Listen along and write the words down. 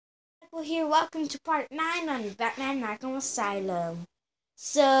Apple here. Welcome to part 9 on Batman Arkham Asylum.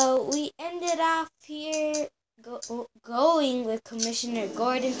 So, we ended off here going with Commissioner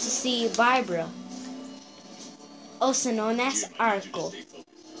Gordon to see Barbara, also known as Arkham.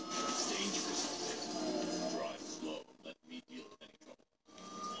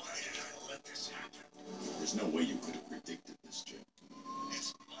 There's no way you could have predicted this, Jim.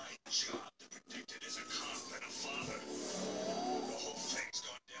 It's my job to predict it as a cop and a father. The whole thing's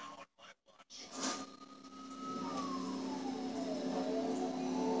gone down on my watch.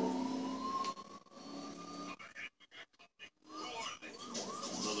 Up ahead, we got company. Who are they?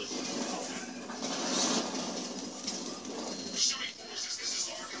 Pursuing forces, this is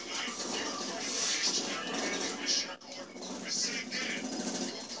Arkham Knight. Your priority is to apprehend Commissioner Gordon. I say again,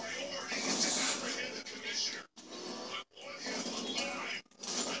 your priority is to apprehend the Commissioner. I want him alive.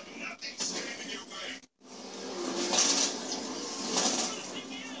 Let nothing stand in your way.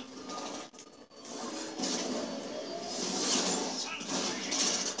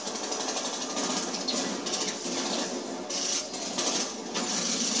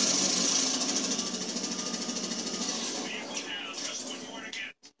 Vehicle down, just one more to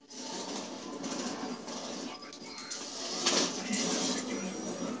get. Open fire.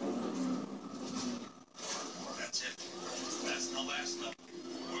 That's it. That's the last of them.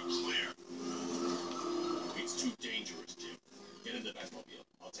 We're clear. It's too dangerous, Jim. Get in the Batmobile.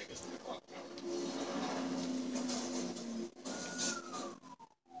 I'll take us to the clock tower.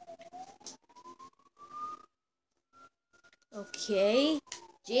 Okay,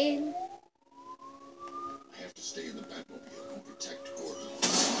 Jim. I have to stay in the Batmobile and protect Gordon.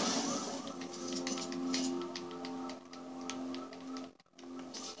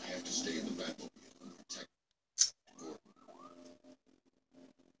 I have to stay in the Batmobile and protect Gordon.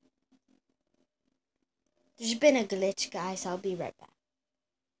 There's been a glitch, guys. I'll be right back.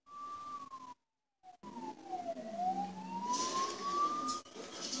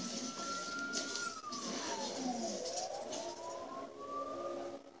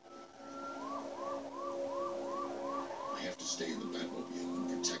 I have to stay in the Batmobile and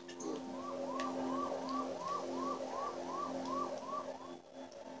protect Gordon.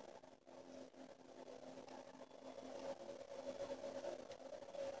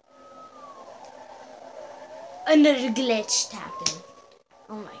 Another glitch happened.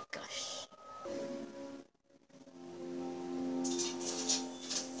 Oh my gosh.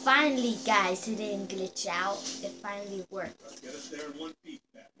 Finally, guys, it didn't glitch out. It finally worked. Let's get us there in one piece,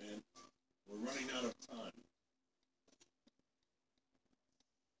 Batman. We're running out of time.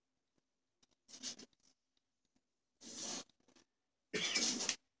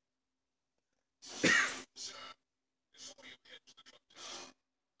 Sir, before you head to the clock tower,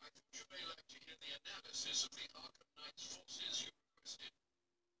 I thought you may like to hear the analysis of the Arkham Knight's forces you requested.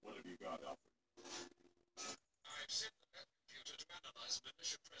 What have you got, Alfred? I've sent the Bat computer to analyze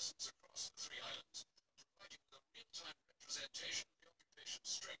militia presence across the three islands, providing with a real-time representation of the occupation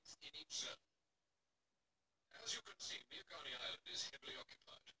strength in each zone. As you can see, Miagani Island is heavily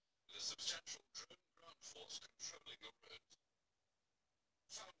occupied, with a substantial drone ground force controlling the roads.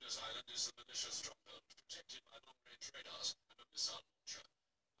 Founders Island is the militia stronghold, protected by long-range radars and a missile launcher.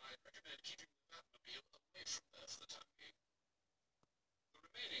 I recommend keeping the Batmobile away from there for the time being. The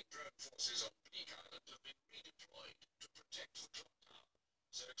remaining drone forces on Bleak Island have been redeployed to protect the clock tower,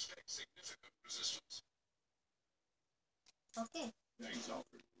 so expect significant resistance. Okay. Thanks,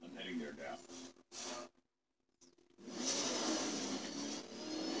 Alfred. I'm heading there now.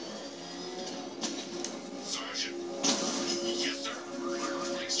 Sergeant! Yes, sir?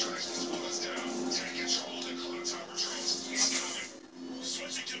 Extraction slow us down. Take control of the clock tower drones. He's coming.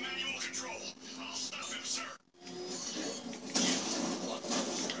 Switching to manual control. I'll stop him, sir. Clock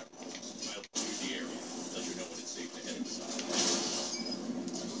tower trap. I'll clear the area. Let you know when it's safe to head inside.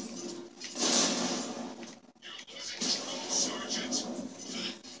 You're losing control, Sergeant.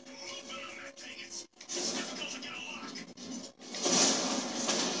 Move on that thing. It's difficult to get a lock.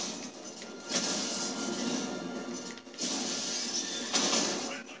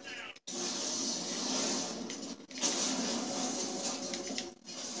 Red, look down.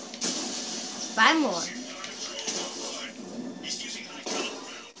 5 more. He's using high caliber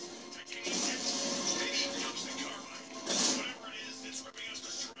rounds. Titanium tips. Maybe even tungsten carbide. Whatever it is, it's ripping us to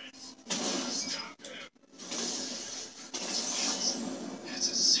shreds. Stop him.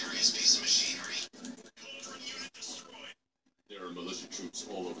 That's a serious piece of machinery. Cauldron unit destroyed. There are militia troops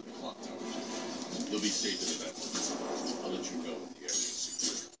all over the clock tower. You'll be safe in the Batmobile. I'll let you know when the area is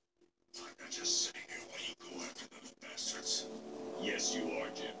secure. I'm not just sitting here while you go after those bastards. Yes, you are,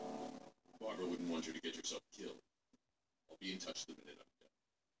 Jim. Barbara wouldn't want you to get yourself killed. I'll be in touch the minute I'm done.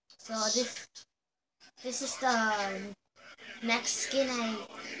 So this is the next skin I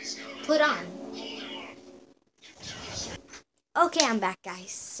put on. Okay, I'm back,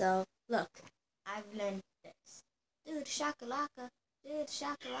 guys. So look, I've learned this. Dude, shakalaka. Dude,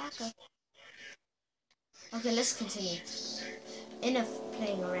 shakalaka. Okay, let's continue. Enough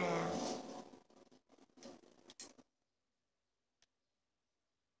playing around.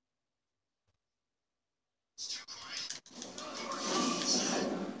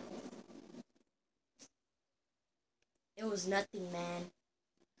 It was nothing, man.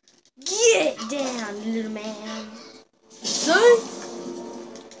 Get down, little man. Son.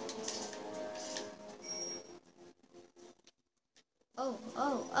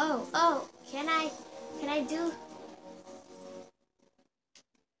 Oh. Can I do?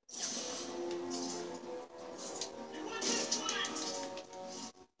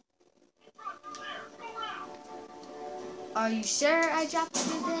 Are you sure I dropped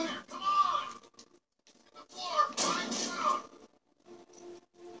you there?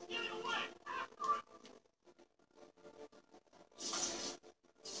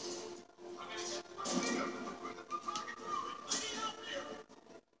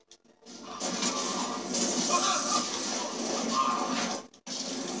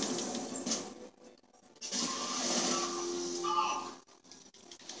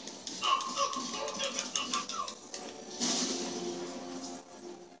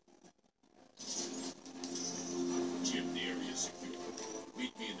 Jim, the area is secure.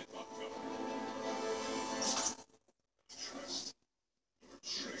 Meet me in the clock tower. Trust your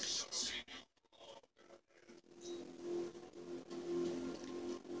tricks of seeing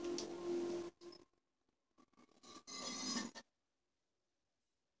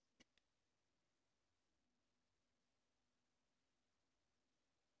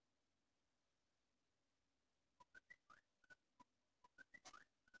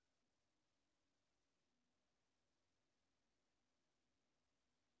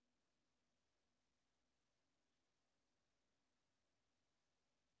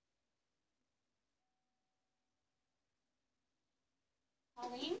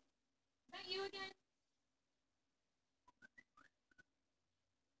Pauline? Is that you again?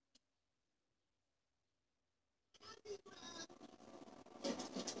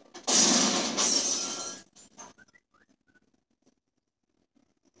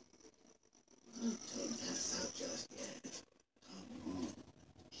 Don't pass out just yet. Come on,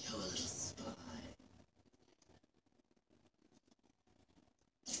 you're a little spy.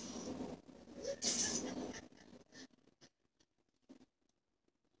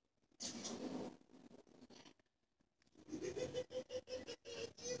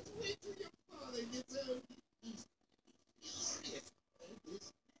 Just wait till your father gets home. He's furious about this.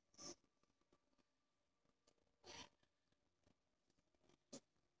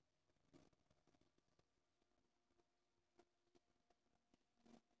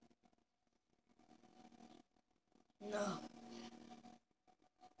 No.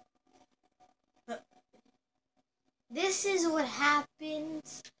 This is what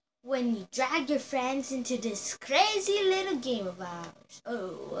happens when you drag your friends into this crazy little game of ours.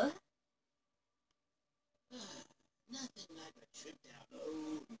 Oh. Nothing like a trip down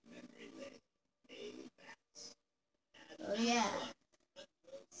old memory lane. Hey, Bats. Oh, yeah. But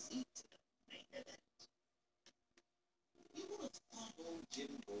we'll see to the main event. You would have thought old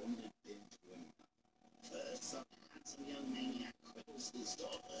Jim Gordon had been to enough. First, some handsome young maniac cripples his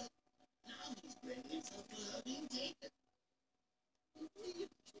daughter. Now he's blaming himself for her being taken. You really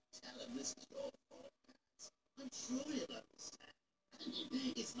should tell him this is your fault, Bats. I'm sure he'll understand. I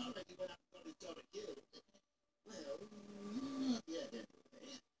mean, it's not like he went out and got his daughter killed. Well, not yet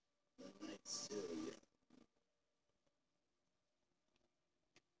anyway. The night's still young.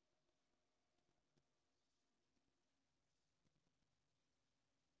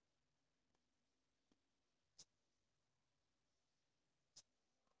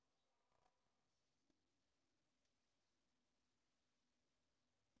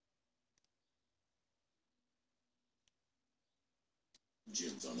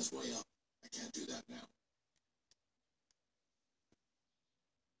 Jim's on his way up. I can't do that now.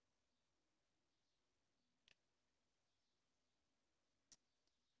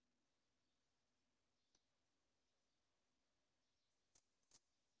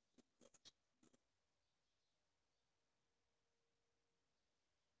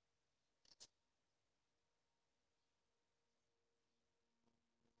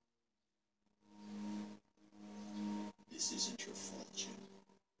 This isn't your fault, Jim.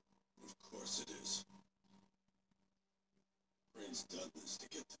 Of course it is. Brain's done this to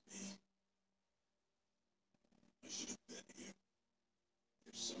get to me. I should have been here.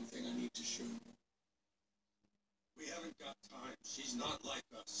 If some something I need to show you. We haven't got time. She's not like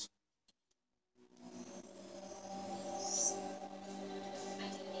us.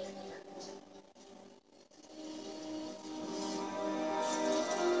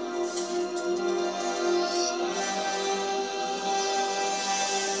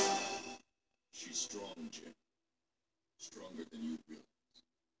 She's strong, Jim. Stronger than you realize.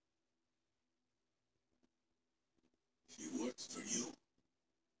 She works for you.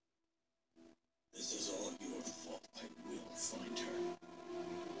 This is all your fault. I will find her.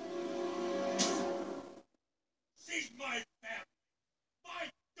 She's my family. My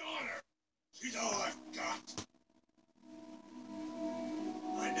daughter. She's all I've got.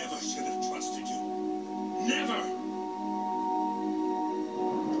 I never should have trusted you. Never.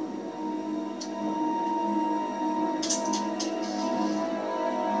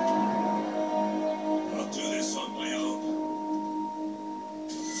 I'll do this on my own.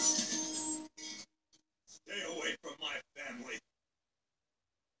 Stay away from my family.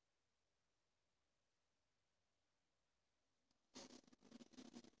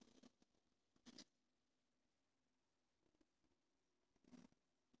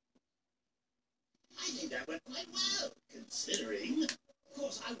 I think that went quite well, considering. Of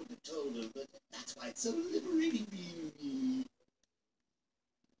course, I wouldn't have told her, but that's why it's so liberating being me.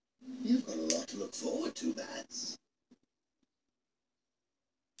 You've got a lot to look forward to, Bats.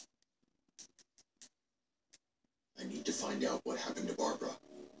 I need to find out what happened to Barbara.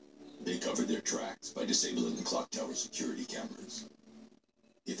 They covered their tracks by disabling the clock tower security cameras.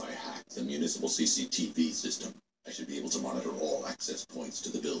 If I hack the municipal CCTV system, I should be able to monitor all access points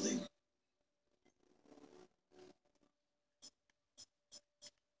to the building.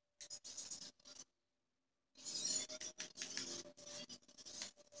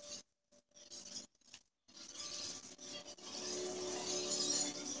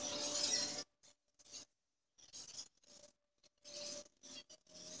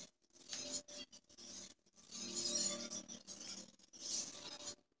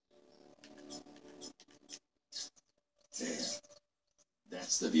 There.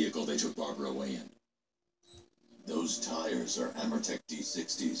 That's the vehicle they took Barbara away in. Those tires are Amertech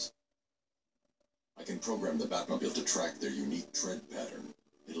D60s. I can program the Batmobile to track their unique tread pattern.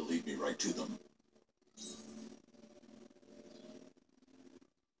 It'll lead me right to them.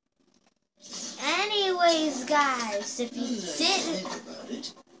 Anyways, guys, if you didn't... About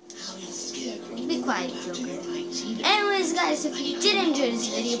it. How did Scarecrow Be quiet, know about Joker. your IT? Anyways, guys, if you did enjoy this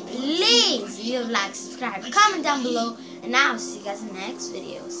video, please leave a like, subscribe, comment down below, and I'll see you guys in the next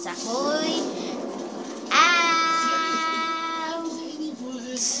video. Sack boy out.